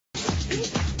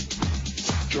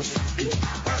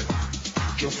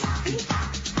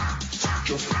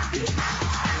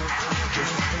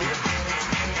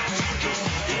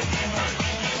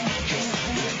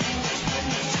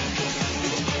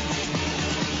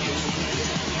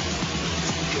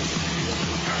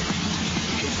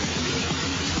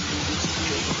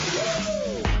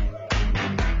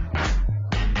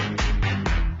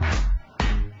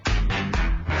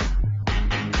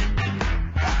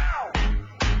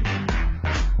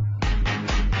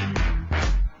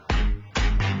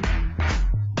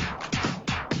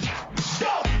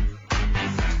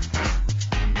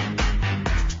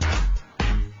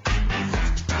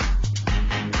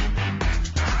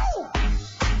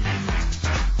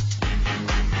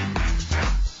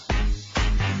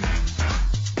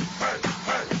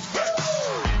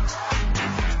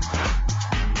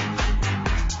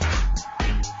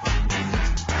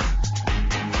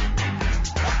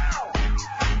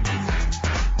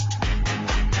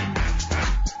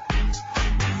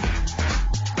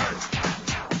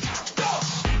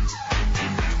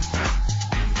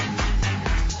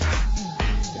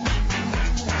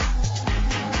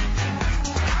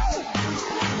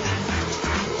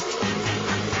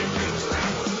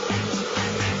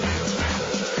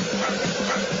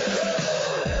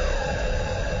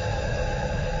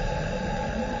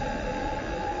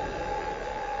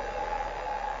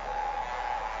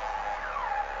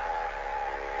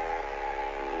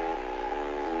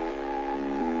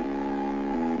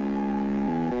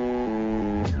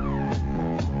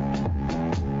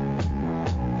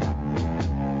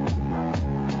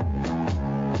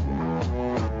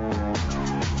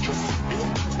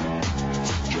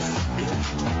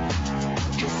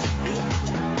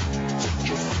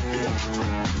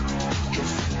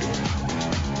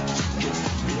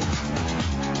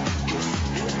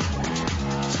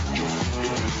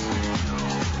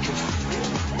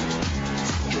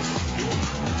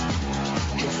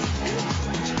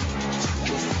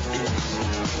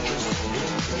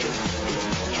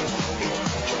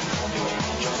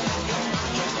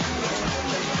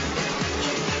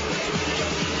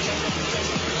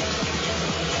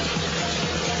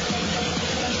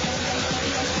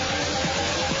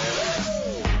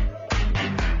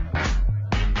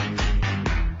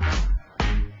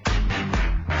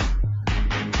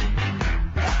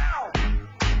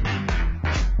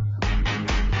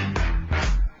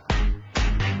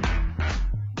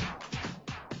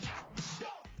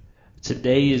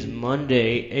Today is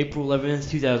Monday, April 11th,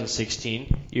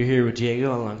 2016. You're here with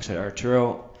Diego alongside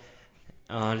Arturo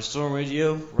on Storm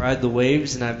Radio, Ride the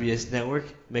Waves, and IBS Network.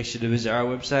 Make sure to visit our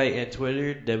website and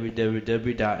Twitter,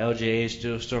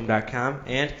 www.ljhstorm.com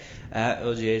and at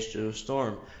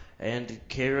LJHStorm. And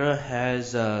Kara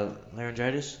has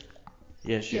laryngitis?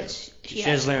 Yes, she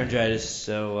has laryngitis,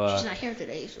 so... she's not here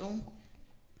today, so...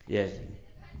 Yeah,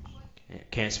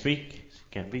 can't speak,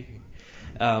 can't be.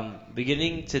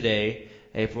 Beginning today,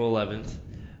 April 11th,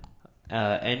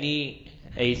 any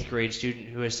 8th grade student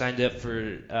who has signed up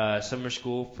for summer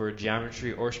school for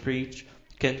geometry or speech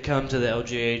can come to the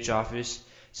LJH office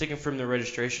to confirm their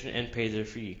registration and pay their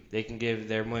fee. They can give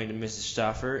their money to Mrs.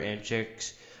 Stoffer, and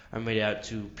checks are made out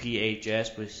to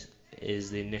PHS, which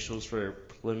is the initials for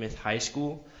Plymouth High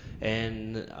School,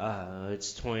 and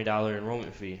it's $20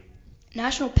 enrollment fee.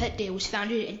 National Pet Day was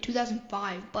founded in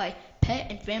 2005 by pet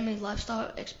and family lifestyle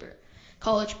expert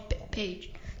College Page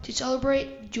to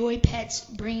celebrate the joy pets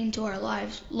bring into our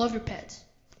lives. Love your pets.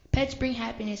 Pets bring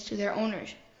happiness to their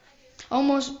owners.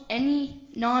 Almost any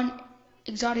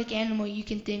non-exotic animal you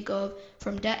can think of,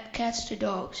 from cats to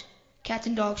dogs. Cats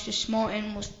and dogs to small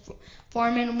animals,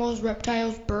 farm animals,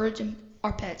 reptiles, birds, and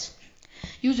our pets.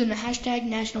 Using the hashtag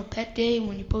National Pet Day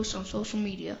when you post on social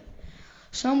media.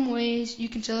 Some ways you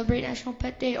can celebrate National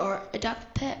Pet Day are adopt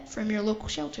a pet from your local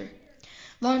shelter.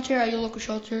 Volunteer at your local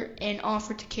shelter and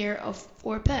offer to care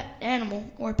for a pet, animal.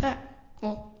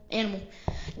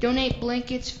 Donate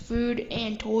blankets, food,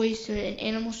 and toys to an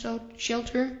animal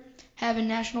shelter. Have a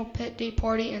National Pet Day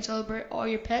party and celebrate all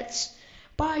your pets.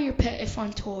 Buy your pet a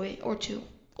fun toy or 2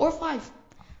 or 5.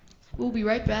 We'll be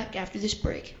right back after this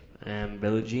break. And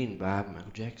Billie Jean by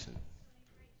Michael Jackson.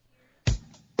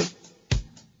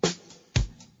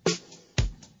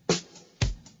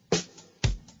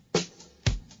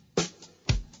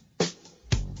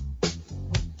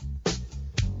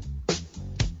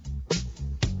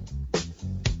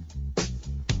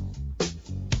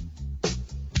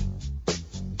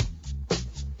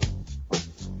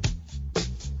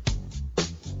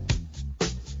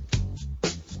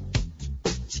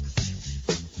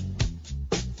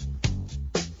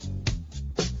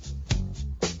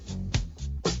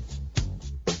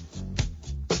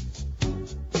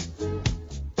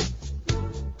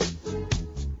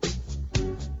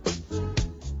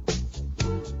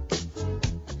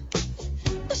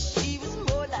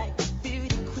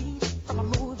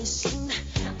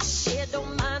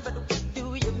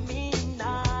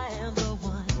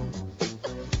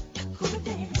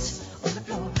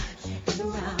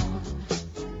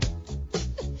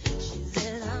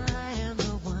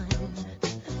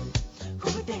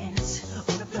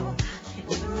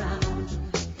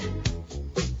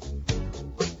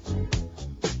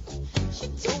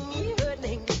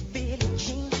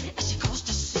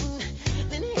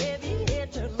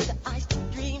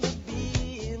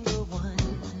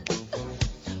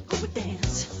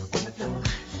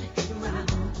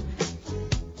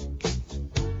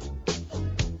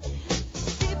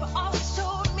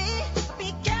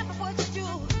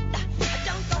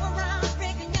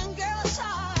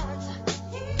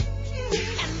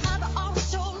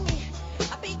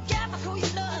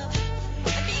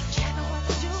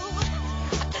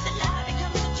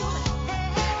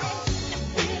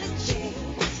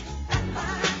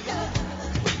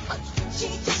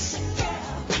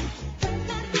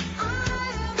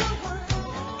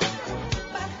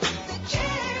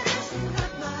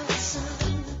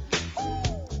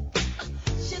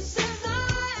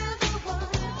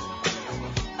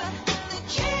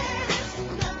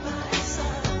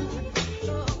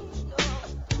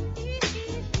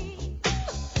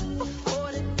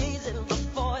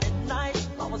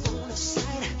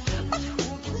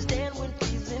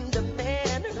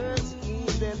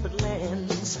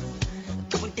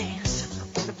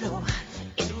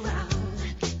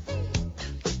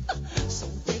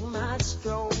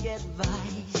 strong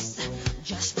advice.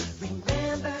 Just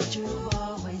remember to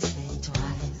always think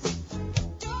twice.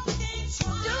 Don't think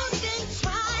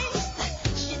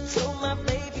twice. She told my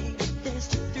baby there's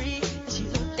three. And she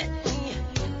looked at me,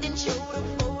 then showed a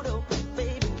photo.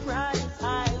 Baby cried, his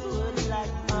eyes were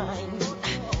like mine.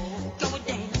 Go and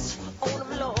dance on the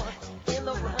floor in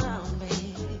the round,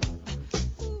 baby.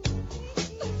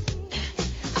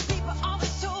 People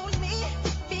always told me,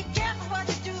 be careful what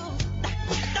you do.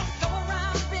 Don't go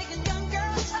around breaking young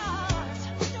girls' hearts.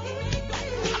 But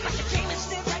she came and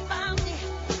stood right by me.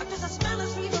 There's a smell of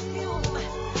sweet perfume.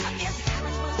 I guess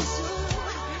marriage was assumed.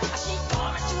 She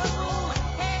called me to her room.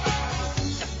 Hey,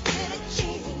 the pretty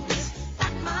jeans,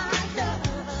 not my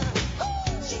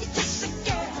love. She's just a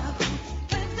girl.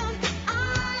 Clinton, I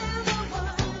am the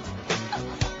one.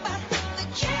 But the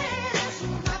kid is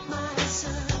not my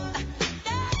son.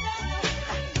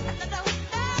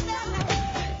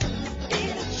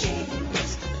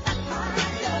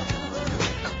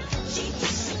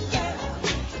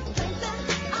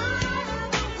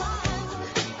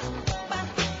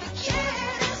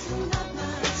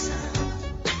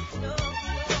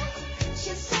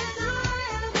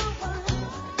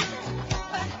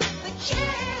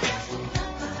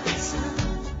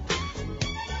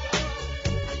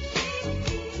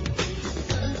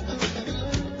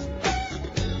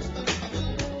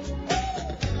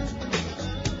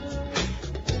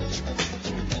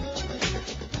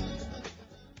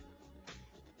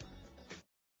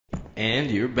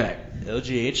 And you're back,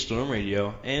 LGH Storm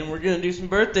Radio, and we're gonna do some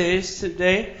birthdays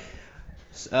today.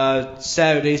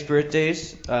 Saturday's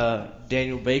birthdays: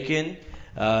 Daniel Bacon,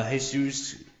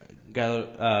 Jesus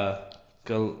Gallardo,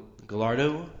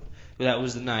 that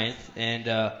was the 9th,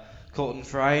 and Colton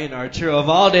Fry and Arturo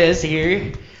Valdez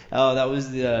here. That was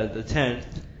the 10th,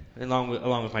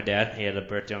 along with my dad. He had a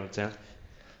birthday on the 10th,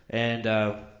 and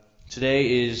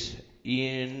today is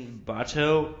Ian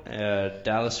Bato,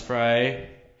 Dallas Fry.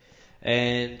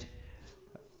 And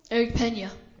Eric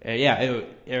Pena.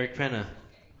 Eric Pena.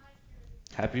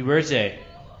 Happy birthday.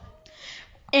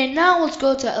 And now let's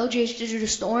go to LGH Digital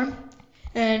Storm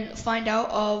and find out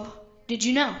of Did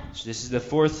You Know? So this is the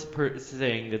fourth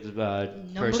thing that the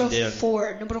person did.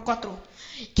 Number 4.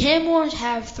 Camels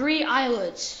have 3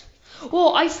 eyelids.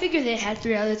 Well, I figured they had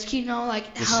 3 eyelids. You know,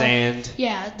 like the sand.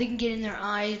 Yeah, they can get in their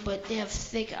eyes, but they have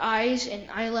thick eyes and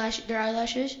their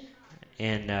eyelashes.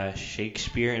 And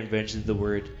Shakespeare invented the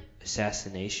word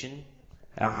assassination.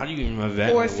 How do you even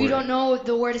invent? Or if you don't know what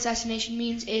the word assassination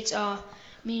means, it's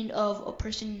mean of a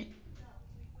person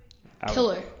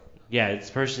killer. Yeah, it's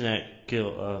a person that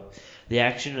kill. The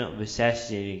action of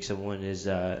assassinating someone is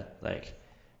like.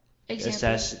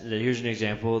 Example. Here's an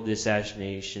example: the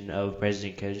assassination of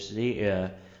President Kennedy.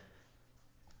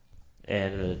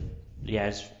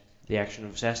 It's the action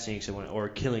of assassinating someone or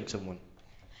killing someone.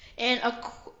 And a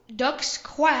duck's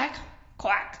quack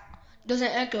doesn't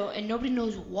echo, and nobody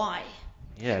knows why.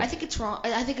 Yeah. I think it's wrong.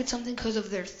 I think it's something because of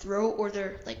their throat or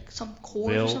their some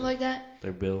cord or something like that.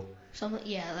 Their bill. Something,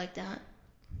 yeah, like that.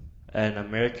 And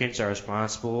Americans are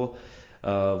responsible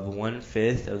of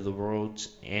 1/5 of the world's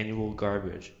annual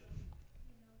garbage.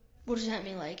 What does that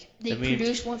mean? Like they That means-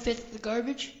 produce 1/5 of the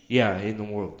garbage? Yeah, in the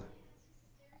world.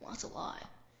 Well, that's a lie.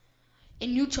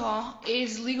 In Utah, it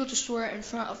is legal to swear in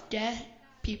front of dead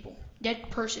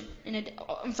person, in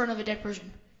front of a dead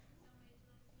person.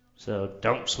 So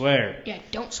don't swear. Yeah,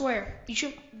 don't swear. You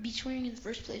shouldn't be swearing in the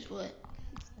first place, but it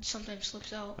sometimes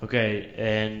slips out. Okay,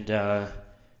 and a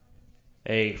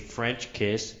French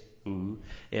kiss. Ooh,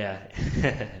 yeah.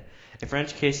 A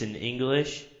French kiss in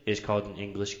English is called an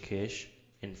English kiss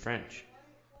in French.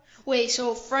 Wait,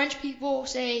 so French people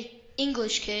say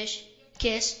English kiss,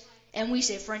 and we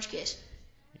say French kiss.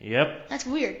 Yep. That's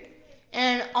weird.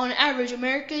 And on average,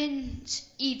 Americans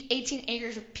eat 18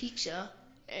 acres of pizza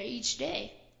each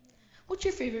day. What's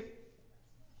your favorite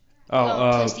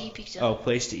place to eat pizza? Oh,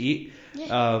 place to eat?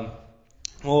 Yeah.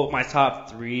 Well, my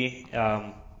top 3,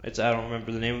 I don't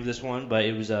remember the name of this one, but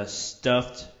it was a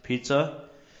stuffed pizza.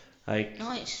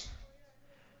 Nice.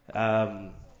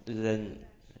 Then,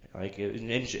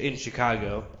 in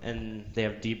Chicago, and they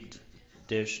have deep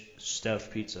dish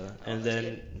stuffed pizza. And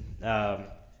then,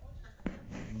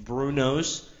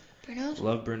 Bruno's.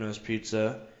 Love Bruno's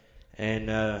Pizza.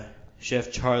 And,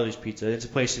 Chef Charlie's Pizza. It's a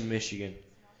place in Michigan.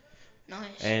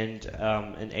 Nice. And,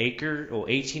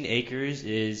 18 acres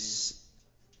is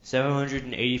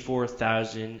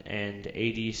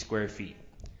 784,080 square feet.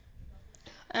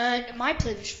 And my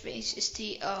pleasure space is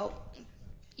to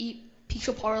eat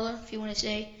pizza parlor, if you want to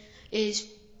say, is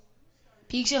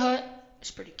Pizza Hut.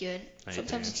 It's pretty good.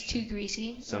 Sometimes it's too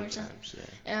greasy. Sometimes,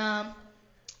 yeah.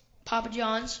 Papa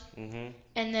John's, Mhm.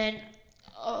 and then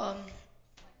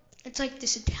it's like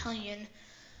this Italian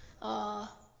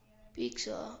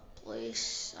pizza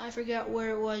place. I forgot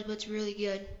where it was, but it's really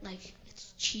good. Like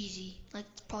it's cheesy. Like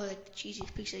it's probably like the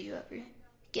cheesiest pizza you ever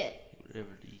get.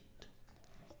 Whatever to eat.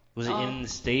 Was it Oh. in the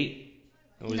state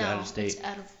or was it out No, of state? it's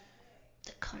out of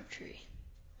the country.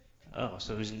 Oh,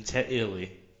 so it was in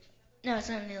Italy. No, it's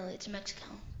not in Italy. It's Mexico.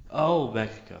 Oh,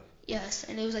 Mexico. Yes,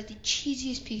 and it was like the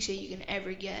cheesiest pizza you can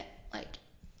ever get. Like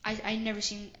I never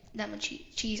seen that much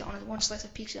cheese on one slice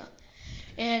of pizza.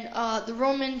 And the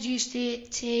Romans used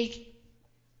to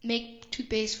make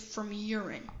toothpaste from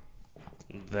urine.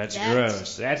 That's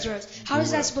gross. That's gross. How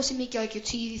is that gross. supposed to make like your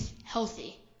teeth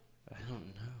healthy? I don't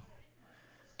know.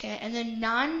 Okay, and then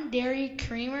non-dairy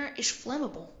creamer is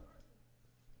flammable.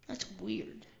 That's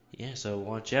weird. Yeah, so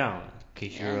watch out in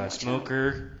case Yeah, you're a watch out.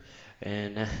 smoker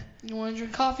and You want to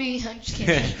drink coffee? I'm just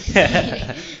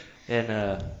kidding.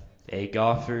 and a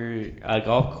golf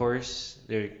course.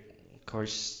 Their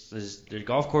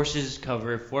golf courses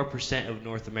cover 4% of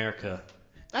North America.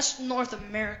 That's North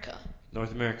America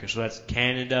North America, so that's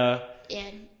Canada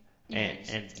and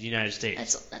and the United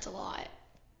States. that's a lot.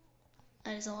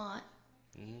 That is a lot.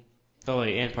 Mm-hmm. Oh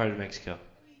wait, and part of Mexico.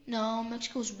 No,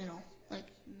 Mexico's middle.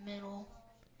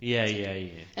 Yeah.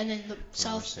 And then the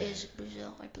south saying. is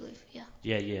Brazil, I believe. Yeah.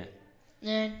 Yeah.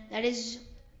 And that is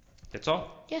That's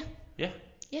all? Yeah.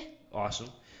 Awesome.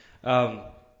 And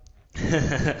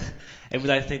we'd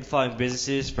like to thank the following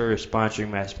businesses for sponsoring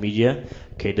Mass Media: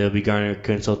 KW Garner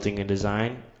Consulting and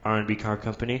Design, R&B Car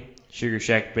Company, Sugar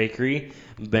Shack Bakery,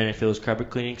 Bennett Fields Carpet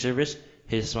Cleaning Service,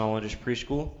 His Small Wonders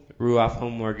Preschool, Ruoff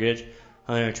Home Mortgage,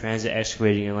 Hunter Transit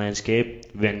Excavating and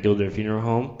Landscape, Van Gilder Funeral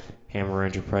Home, Hammer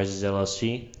Enterprises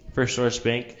LLC, First Source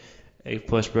Bank, A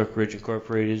Plus Brokerage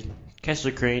Incorporated,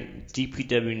 Kessler Crane,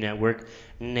 DPW Network,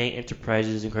 Nate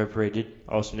Enterprises Incorporated,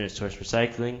 Alternate Source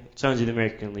Recycling, Sons of the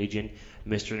American Legion,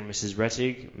 Mr. and Mrs.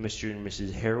 Rettig, Mr. and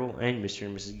Mrs. Harrell, and Mr.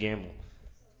 and Mrs. Gamble.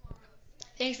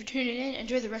 Thanks for tuning in.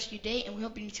 Enjoy the rest of your day, and we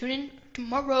hope you tune in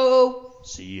tomorrow.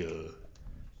 See ya.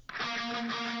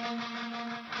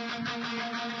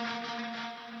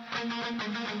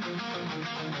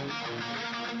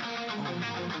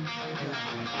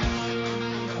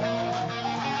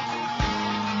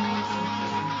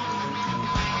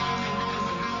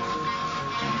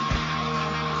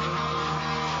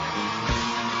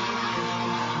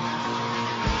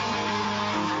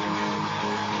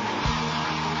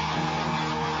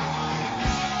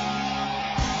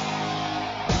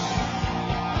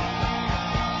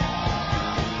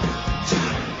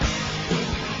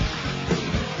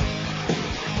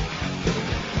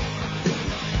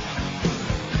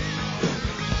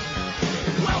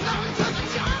 Welcome to the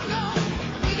jungle.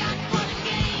 We got fun and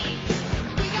games.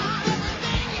 We got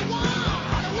everything you want.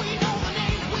 How do we know the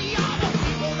names? We are the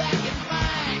people that can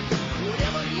find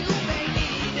whatever you may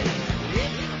need.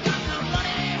 If you got the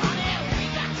money, honey, we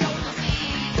got your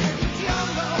disease. The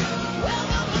jungle.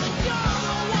 Welcome to the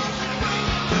jungle. Won't you bring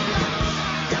it to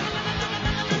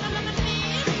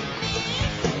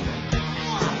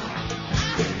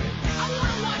I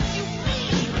wanna watch you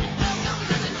bleed. Welcome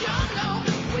to the jungle.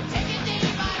 We take it day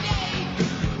by day.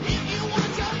 If you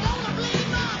want, you're gonna bleed,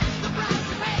 but the price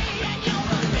to pay. And you're a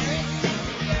very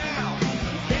sexy girl,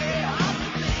 very hard to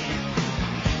please.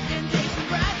 Temptation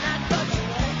bright light, but you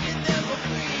won't get there for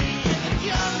free. In the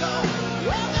jungle,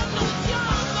 welcome to the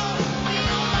jungle.